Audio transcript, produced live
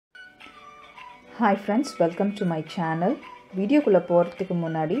Hi friends, welcome to my channel. வீடியோக்குள்ள போறதுக்கு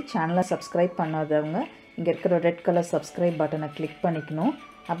முன்னாடி சேனலை சப்ஸ்கிரைப் பண்ணாதவங்க இங்க இருக்கிற ரெட் கலர் சப்ஸ்கிரைப் பட்டனை கிளிக் பண்ணிக்கணும்.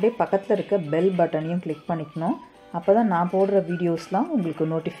 அப்படியே பக்கத்துல இருக்க பெல் பட்டனையும் கிளிக் பண்ணிக்கணும். அப்பதான் நான் போடுற வீடியோஸ்லாம் உங்களுக்கு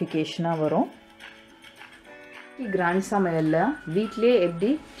நோட்டிஃபிகேஷனா வரும். கிராண்ட் சமையல்ல வீட்லயே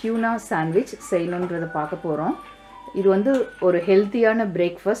எப்படி டியூனா சாண்ட்விச் செய்யணும்ன்றத பார்க்க போறோம். இது வந்து ஒரு ஹெல்தியான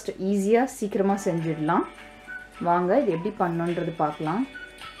பிரேக்ஃபாஸ்ட், ஈஸியா சீக்கிரமா செஞ்சிடலாம். வாங்க இது எப்படி பண்ணனும்ன்றது பார்க்கலாம்.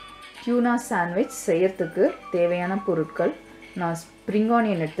 Tuna sandwich செய்யறதுக்கு தேவையான பொருட்கள் நான் ஸ்ப்ரிங்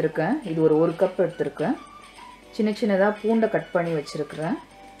ஆனியன் எடுத்துர்க்கேன். இது ஒரு 1 கப் எடுத்துர்க்கேன். சின்ன சின்னதா பூண்டை கட் பண்ணி வச்சிருக்கேன்.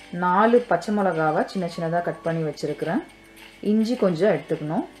 4 பச்சை மிளகாவை சின்ன சின்னதா கட் பண்ணி வச்சிருக்கேன். இஞ்சி கொஞ்சம்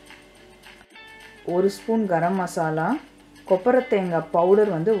எடுத்துக்கணும். 1 ஸ்பூன் கரம் மசாலா, கொப்பரை தேங்காய்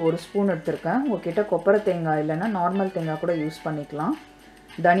பவுடர் வந்து 1 ஸ்பூன் எடுத்துர்க்கேன். உங்ககிட்ட கொப்பரை தேங்காய் இல்லைன்னா நார்மல் தேங்காய் கூட யூஸ் பண்ணிக்கலாம்.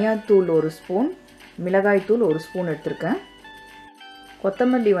 தனியா தூள் 1 ஸ்பூன், மிளகாய் தூள் 1 ஸ்பூன் எடுத்துர்க்கேன்.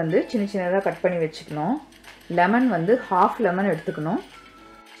 கொத்தமல்லி வந்து சின்ன சின்னதா கட் பண்ணி வெச்சுக்கணும். லெமன் வந்து half லெமன் எடுத்துக்கணும்.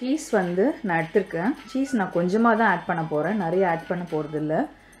 சீஸ் வந்து நான் எடுத்துர்க்கேன். சீஸ் நான் கொஞ்சமா தான் ஆட் பண்ண போறேன், நிறைய ஆட் பண்ண போறது இல்ல.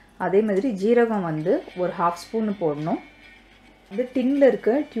 அதே மாதிரி ஜீரகம் வந்து ஒரு half ஸ்பூன் போடணும். இந்த டின்ல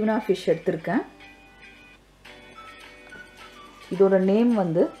இருக்க டியூனா ஃபிஷ் எடுத்துர்க்கேன். இதோட நேம்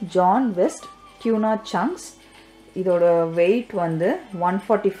வந்து ஜான் வெஸ்ட் டியூனா சங்க்ஸ். இதோட weight வந்து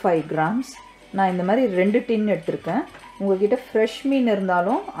 145 grams. நான் இந்த மாதிரி 2 டின் எடுத்துர்க்கேன். உங்ககிட்ட ஃப்ரெஷ் மீன்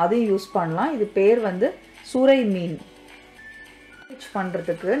இருந்தாலும் அதையும் யூஸ் பண்ணலாம். இது பேர் வந்து சூரை மீன்.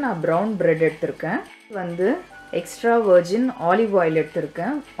 பண்றதுக்கு நான் பிரவுன் பிரெட் எடுத்துர்க்கேன். வந்து extra virgin olive oil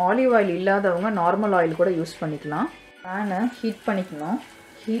எடுத்துர்க்கேன். Olive oil இல்லாதவங்க நார்மல் ஆயில் கூட யூஸ் பண்ணிக்கலாம். பேனை ஹீட் பண்ணிக்கணும்.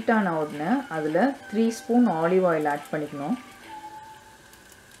 ஹீட் ஆன உடனே அதில் 3 ஸ்பூன் ஆலிவ் ஆயில் ஆட் பண்ணிக்கணும்.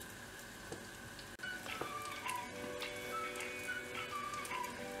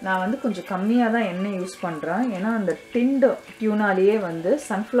 நான் வந்து கொஞ்சம் கம்மியாக தான் எண்ணெய் யூஸ் பண்ணுறேன். ஏன்னா அந்த டின்டு டியூனாலேயே வந்து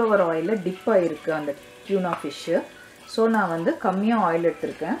சன்ஃப்ளவர் ஆயிலில் டிப் ஆகிருக்கு அந்த டியூனா ஃபிஷ்ஷு. ஸோ நான் வந்து கம்மியாக ஆயில்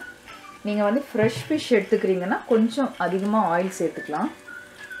எடுத்துருக்கேன். நீங்கள் வந்து ஃப்ரெஷ் ஃபிஷ் எடுத்துக்கிறீங்கன்னா கொஞ்சம் அதிகமாக ஆயில் சேர்த்துக்கலாம்.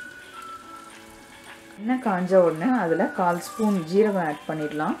 எண்ணெய் காஞ்ச உடனே அதில் 1/4 ஸ்பூன் ஜீரகம் ஆட்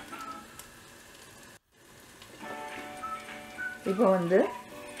பண்ணிடலாம். இப்போ வந்து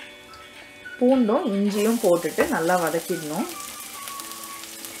பூண்டும் இஞ்சியும் போட்டுட்டு நல்லா வதக்கிடணும்.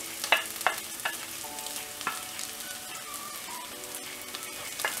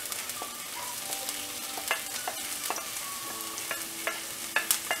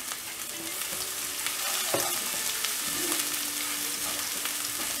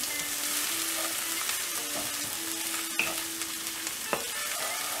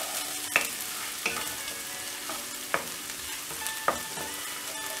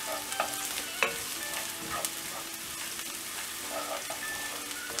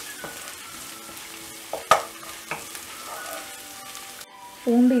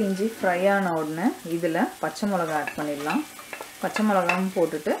 பூண்டு இஞ்சி ஃப்ரை ஆன உடனே இதில் பச்சை மிளகாய் ஆட் பண்ணிடலாம். பச்சை மிளகாயும்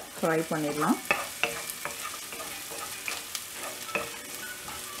போட்டுட்டு ஃப்ரை பண்ணிடலாம்.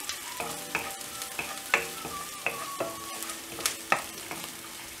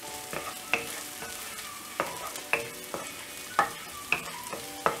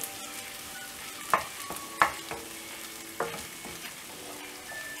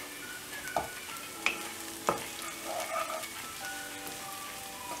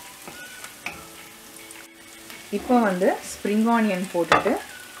 இப்போ வந்து ஸ்ப்ரிங் ஆனியன் போட்டுட்டு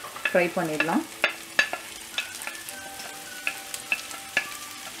ஃப்ரை பண்ணிடலாம்.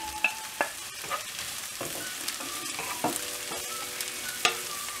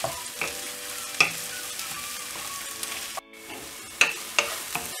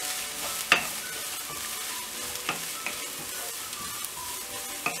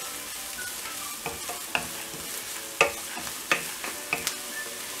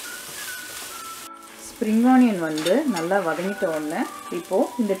 ஸ்ப்ரிங் ஆனியன் வந்து நல்லா வதங்கிட்ட உடனே இப்போ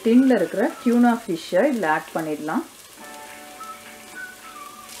இந்த டின்ல இருக்கிற டியூனா ஃபிஷ்ஷை இதில் ஆட் பண்ணிடலாம்.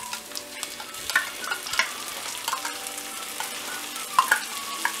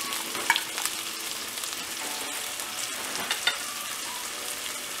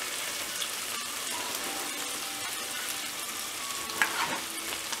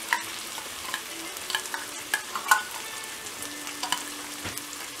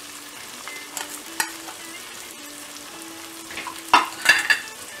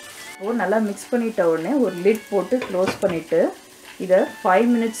 நல்லா மிக்ஸ் பண்ணிட்ட உடனே ஒரு லிட் போட்டு க்ளோஸ் பண்ணிட்டு இதை 5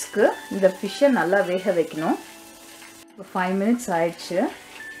 மினிட்ஸ்க்கு இந்த ஃபிஷ்ஷை நல்லா வேக வைக்கணும். இப்போ 5 மினிட்ஸ் ஆயிடுச்சு.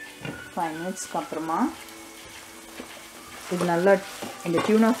 5 மினிட்ஸ்க்கு அப்புறமா இது நல்லா இந்த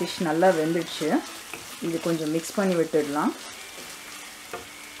டியூனா ஃபிஷ் நல்லா வெந்துடுச்சு. இது கொஞ்சம் மிக்ஸ் பண்ணி விட்டுடலாம்.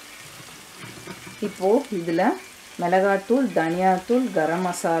 இப்போது இதில் மிளகாத்தூள், தனியாத்தூள், கரம்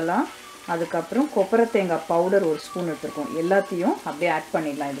மசாலா, அதுக்கப்புறம் கொப்பரை தேங்காய் பவுடர் ஒரு ஸ்பூன் எடுத்துருக்கோம். எல்லாத்தையும் அப்படியே ஆட்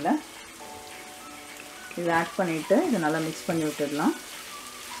பண்ணிடலாம். இதை ஆட் பண்ணிவிட்டு இதை நல்லா மிக்ஸ் பண்ணி விட்டுடலாம்.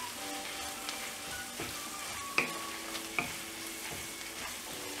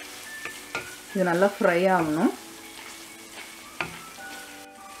 இது நல்லா ஃப்ரை ஆகணும்.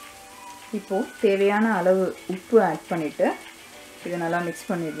 இப்போது தேவையான அளவு உப்பு ஆட் பண்ணிவிட்டு இதை நல்லா மிக்ஸ்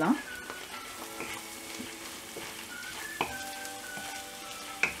பண்ணிடலாம்.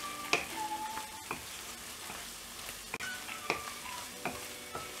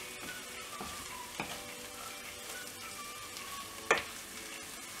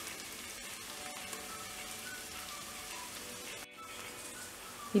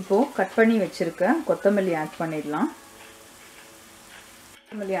 இப்போது கட் பண்ணி வச்சுருக்க கொத்தமல்லி ஆட் பண்ணிடலாம்.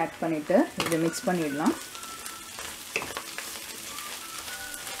 கொத்தமல்லி ஆட் பண்ணிவிட்டு இதை மிக்ஸ் பண்ணிடலாம்.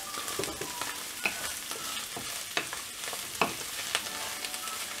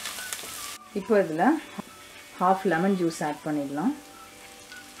 இப்போ இதில் ஹாஃப் லெமன் ஜூஸ் ஆட் பண்ணிடலாம்.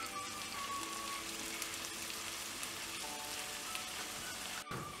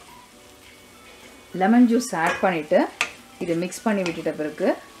 லெமன் ஜூஸ் ஆட் பண்ணிவிட்டு இதை மிக்ஸ் பண்ணி விட்டுட்ட பிறகு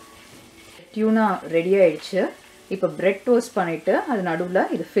டியூனா ரெடி ஆயிடுச்சு. இப்போ பிரெட் டோஸ்ட் பண்ணிவிட்டு அது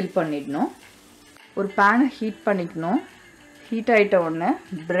நடுவில் இதை ஃபில் பண்ணிடணும். ஒரு பேனை ஹீட் பண்ணிக்கணும். ஹீட் ஆகிட்ட உடனே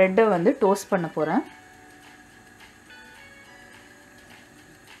ப்ரெட்டை வந்து டோஸ்ட் பண்ண போகிறேன்.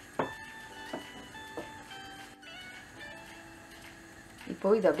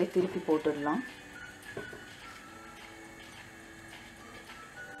 இப்போது இதை அப்படியே திருப்பி போட்டுடலாம்.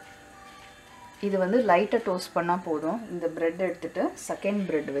 இது வந்து லைட்டாக டோஸ்ட் பண்ணால் போதும். இந்த ப்ரெட் எடுத்துகிட்டு செகண்ட்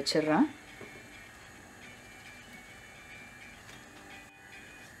ப்ரெட் வச்சிடுறேன்.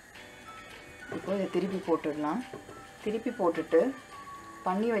 இப்போ இதை திருப்பி போட்டுடலாம். திருப்பி போட்டுட்டு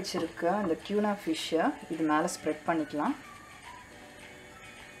பண்ணி வச்சுருக்க அந்த டியூனா ஃபிஷ்ஷை இது மேலே ஸ்ப்ரெட் பண்ணிக்கலாம்.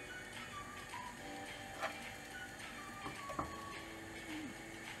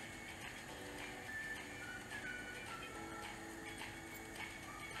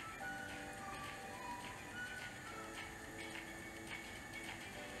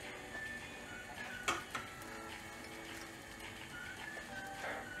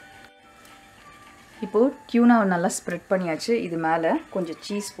 இப்போது டியூனாவை நல்லா ஸ்ப்ரெட் பண்ணியாச்சு. இது மேலே கொஞ்சம்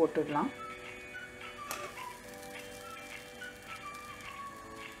சீஸ் போட்டுடலாம்.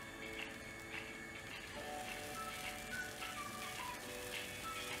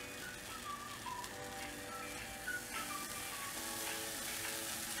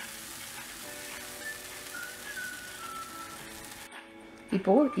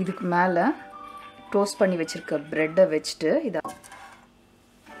 இப்போது இதுக்கு மேலே டோஸ்ட் பண்ணி வச்சுருக்க ப்ரெட்டை வச்சுட்டு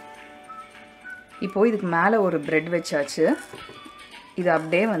இப்போது இதுக்கு மேலே ஒரு ப்ரெட் வச்சாச்சு. இதை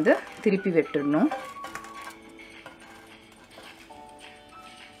அப்படியே வந்து திருப்பி விட்டுடணும்.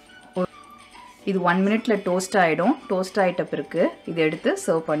 இது 1 மினிட்ல டோஸ்ட் ஆகிடும். டோஸ்ட் ஆகிட்ட பிறகு இதை எடுத்து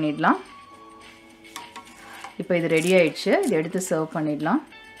சர்வ் பண்ணிடலாம். இப்போ இது ரெடி ஆயிடுச்சு. இதை எடுத்து சர்வ் பண்ணிடலாம்.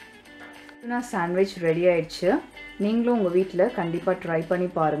 டியூனா சாண்ட்விச் ரெடி ஆயிடுச்சு. நீங்களும் உங்கள் வீட்டில் கண்டிப்பாக ட்ரை பண்ணி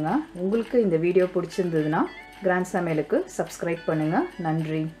பாருங்கள். உங்களுக்கு இந்த வீடியோ பிடிச்சிருந்ததுன்னா கிராண்ட் சமையலுக்கு சப்ஸ்கிரைப் பண்ணுங்கள்.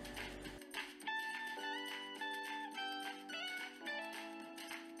 நன்றி.